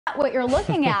What you're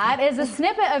looking at is a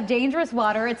snippet of Dangerous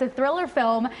Water. It's a thriller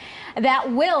film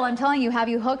that will, I'm telling you, have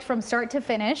you hooked from start to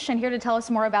finish. And here to tell us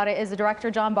more about it is the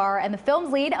director, Barr, and the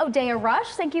film's lead, Odeya Rush.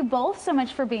 Thank you both so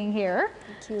much for being here.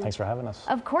 Thank you. Thanks for having us.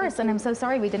 Of course, and I'm so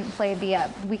sorry we didn't play the,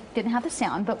 we didn't have the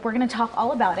sound, but we're going to talk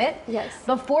all about it. Yes.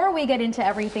 Before we get into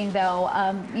everything, though,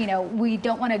 you know, we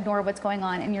don't want to ignore what's going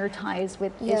on in your ties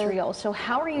with Israel. So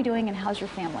how are you doing, and how's your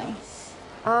family?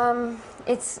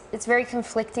 It's very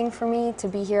conflicting for me to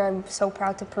be here. I'm so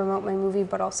proud to promote my movie,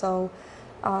 but also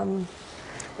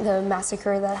the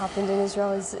massacre that happened in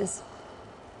Israel is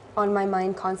on my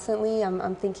mind constantly.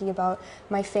 I'm thinking about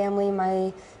my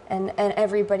family, and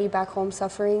everybody back home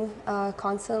suffering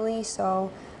constantly.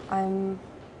 So I'm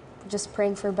just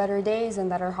praying for better days and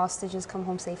that our hostages come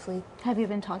home safely. Have you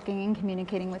been talking and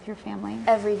communicating with your family?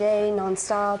 Every day,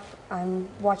 nonstop. I'm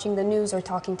watching the news or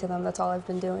talking to them. That's all I've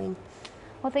been doing.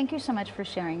 Well, thank you so much for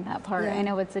sharing that part. Yeah. I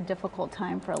know it's a difficult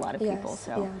time for a lot of people,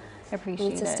 so I appreciate it.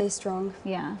 Need to stay strong.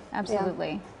 Yeah,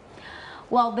 absolutely. Yeah.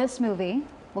 Well, this movie,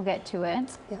 we'll get to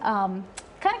it. Yeah.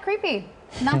 Kind of creepy,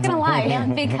 not gonna lie,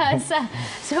 because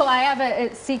so I have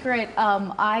a secret.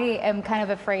 I am kind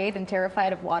of afraid and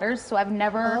terrified of waters, so I've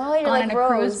never gone on a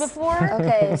cruise before.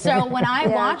 Okay. So when I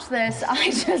watched this,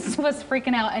 I just was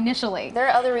freaking out initially. There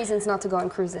are other reasons not to go on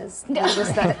cruises.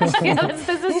 Just that. Yes,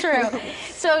 this is true.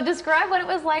 So describe what it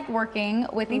was like working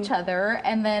with each other,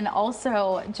 and then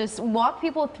also just walk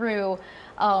people through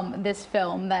this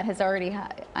film that has already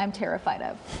I'm terrified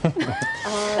of.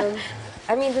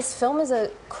 I mean, this film is a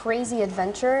crazy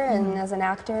adventure, and as an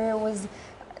actor, it was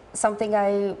something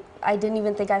I didn't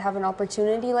even think I'd have an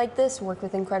opportunity like this, work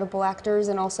with incredible actors,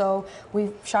 and also we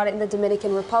shot it in the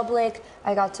Dominican Republic.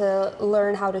 I got to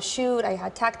learn how to shoot. I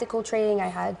had tactical training, I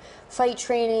had fight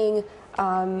training.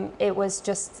 It was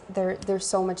just, there's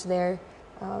so much there.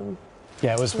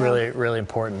 Yeah, it was really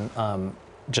important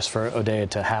just for Odeya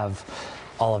to have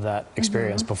all of that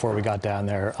experience before we got down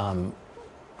there.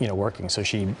 You know, working, so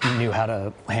she knew how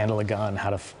to handle a gun,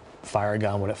 how to fire a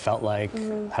gun, what it felt like,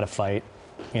 how to fight.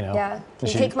 You know. Yeah,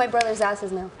 you kick my brother's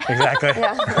asses now. Exactly.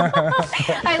 Yeah.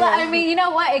 I mean, you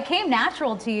know what? It came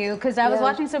natural to you, because I was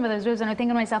watching some of those videos and I'm thinking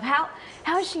to myself,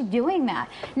 how is she doing that?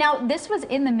 Now, this was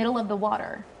in the middle of the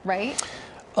water, right?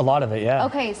 A lot of it, yeah.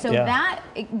 Okay, so that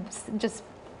just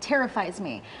terrifies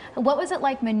me. What was it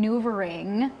like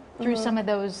maneuvering through some of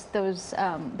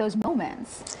those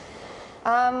moments?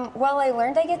 Well, I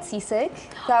learned I get seasick.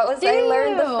 That was, I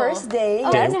learned the first day.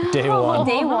 Day one.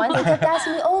 Day one. They kept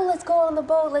asking me, oh, let's go on the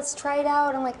boat, let's try it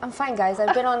out. I'm like, I'm fine, guys.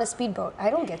 I've been on a speedboat. I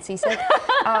don't get seasick.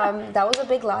 That was a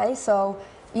big lie. So,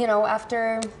 you know,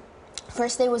 after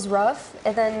first day was rough,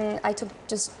 and then I took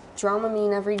just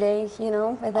Dramamine every day, you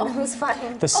know, and then it was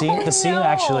fine. The scene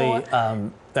actually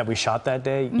that we shot that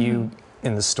day, you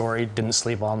in the story didn't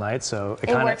sleep all night, so it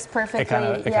works perfectly. It kind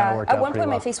of worked out. At one point,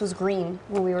 my face was green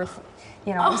when we were,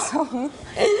 you know, so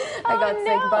I got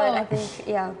sick. But I think,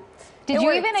 Did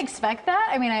you even expect that?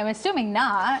 I mean, I'm assuming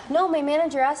not. No, my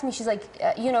manager asked me, she's like,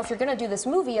 you know, if you're going to do this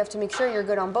movie, you have to make sure you're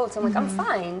good on boats. I'm like, I'm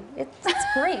fine. It's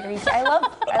great. I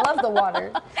love the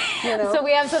water. You know? So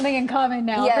we have something in common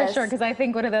now, for sure, because I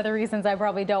think one of the other reasons I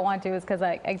probably don't want to is because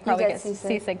I probably get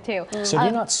seasick too. So do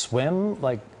you not swim,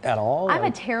 like, at all? I'm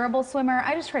a terrible swimmer.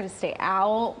 I just try to stay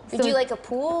out. Do you like a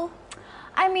pool?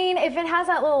 I mean, if it has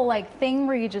that little like thing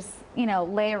where you just, you know,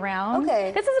 lay around.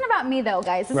 Okay. This isn't about me though,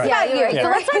 guys. This is about you. So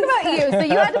let's talk about you. So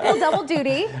you had to pull double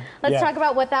duty. Let's talk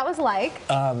about what that was like.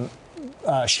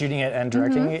 Shooting it and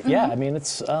directing it. Yeah, I mean,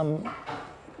 it's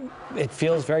it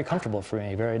feels very comfortable for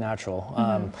me, very natural.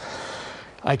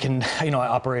 I can, you know, I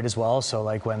operate as well. So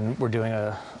like when we're doing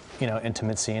a, you know,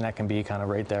 intimate scene, I can be kind of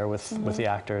right there with the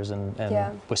actors and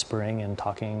whispering and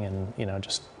talking, and you know,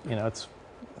 just, you know, it's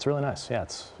really nice. Yeah,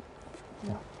 it's.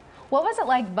 Yeah. What was it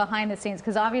like behind the scenes?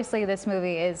 Because obviously this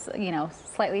movie is, you know,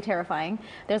 slightly terrifying.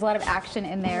 There's a lot of action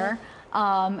in there.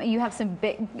 You have some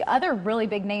other really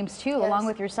big names too, along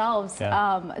with yourselves.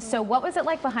 So what was it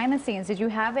like behind the scenes? Did you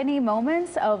have any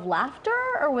moments of laughter,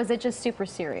 or was it just super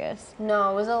serious?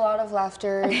 No, it was a lot of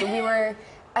laughter. We were,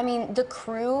 I mean, the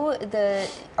crew,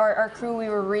 our crew, we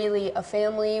were really a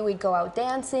family. We'd go out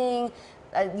dancing.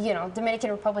 You know, Dominican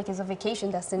Republic is a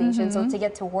vacation destination, so to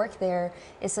get to work there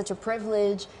is such a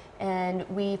privilege. And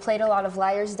we played a lot of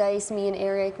liar's dice, me and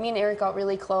Eric. Me and Eric got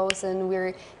really close, and we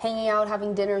were hanging out,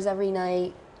 having dinners every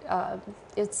night.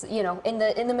 It's, you know, in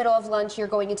the middle of lunch, you're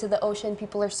going into the ocean,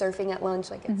 people are surfing at lunch.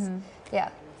 Like, it's,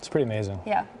 It's pretty amazing.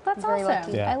 Yeah, that's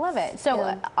awesome. I love it.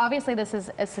 So obviously this is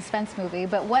a suspense movie,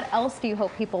 but what else do you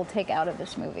hope people take out of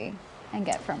this movie and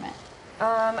get from it?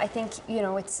 I think, you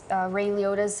know, it's Ray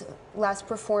Liotta's last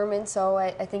performance, so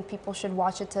I think people should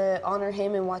watch it to honor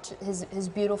him and watch his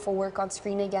beautiful work on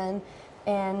screen again.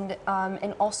 And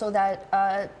also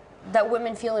that that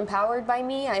women feel empowered by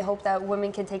me. I hope that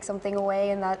women can take something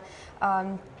away and that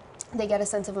they get a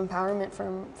sense of empowerment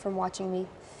from watching me.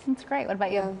 That's great. What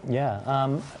about you?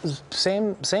 Yeah,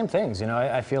 same things. You know,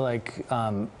 I feel like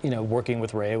you know, working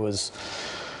with Ray was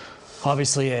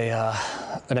obviously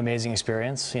an amazing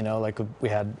experience. You know, like we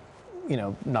had, you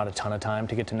know, not a ton of time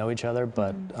to get to know each other,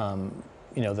 but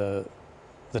you know,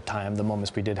 the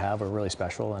moments we did have were really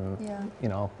special, and you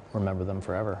know, remember them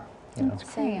forever. You know? That's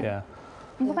great. Yeah.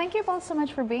 Well, thank you both so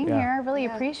much for being here. I really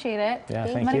appreciate it. Yeah,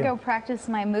 I'm gonna go practice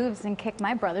my moves and kick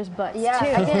my brother's butts too.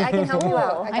 I can help you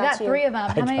out. I got 3 of them.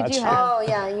 How many do you have? Oh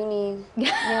yeah, you need a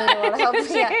lot of help.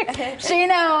 Yeah. She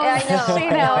knows. Yeah, I know. She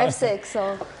knows. I have 6,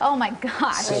 so. Oh my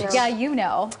gosh. Yeah, you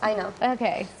know. I know.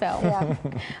 Okay, so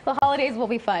the holidays will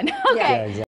be fun. Okay. Yeah, exactly.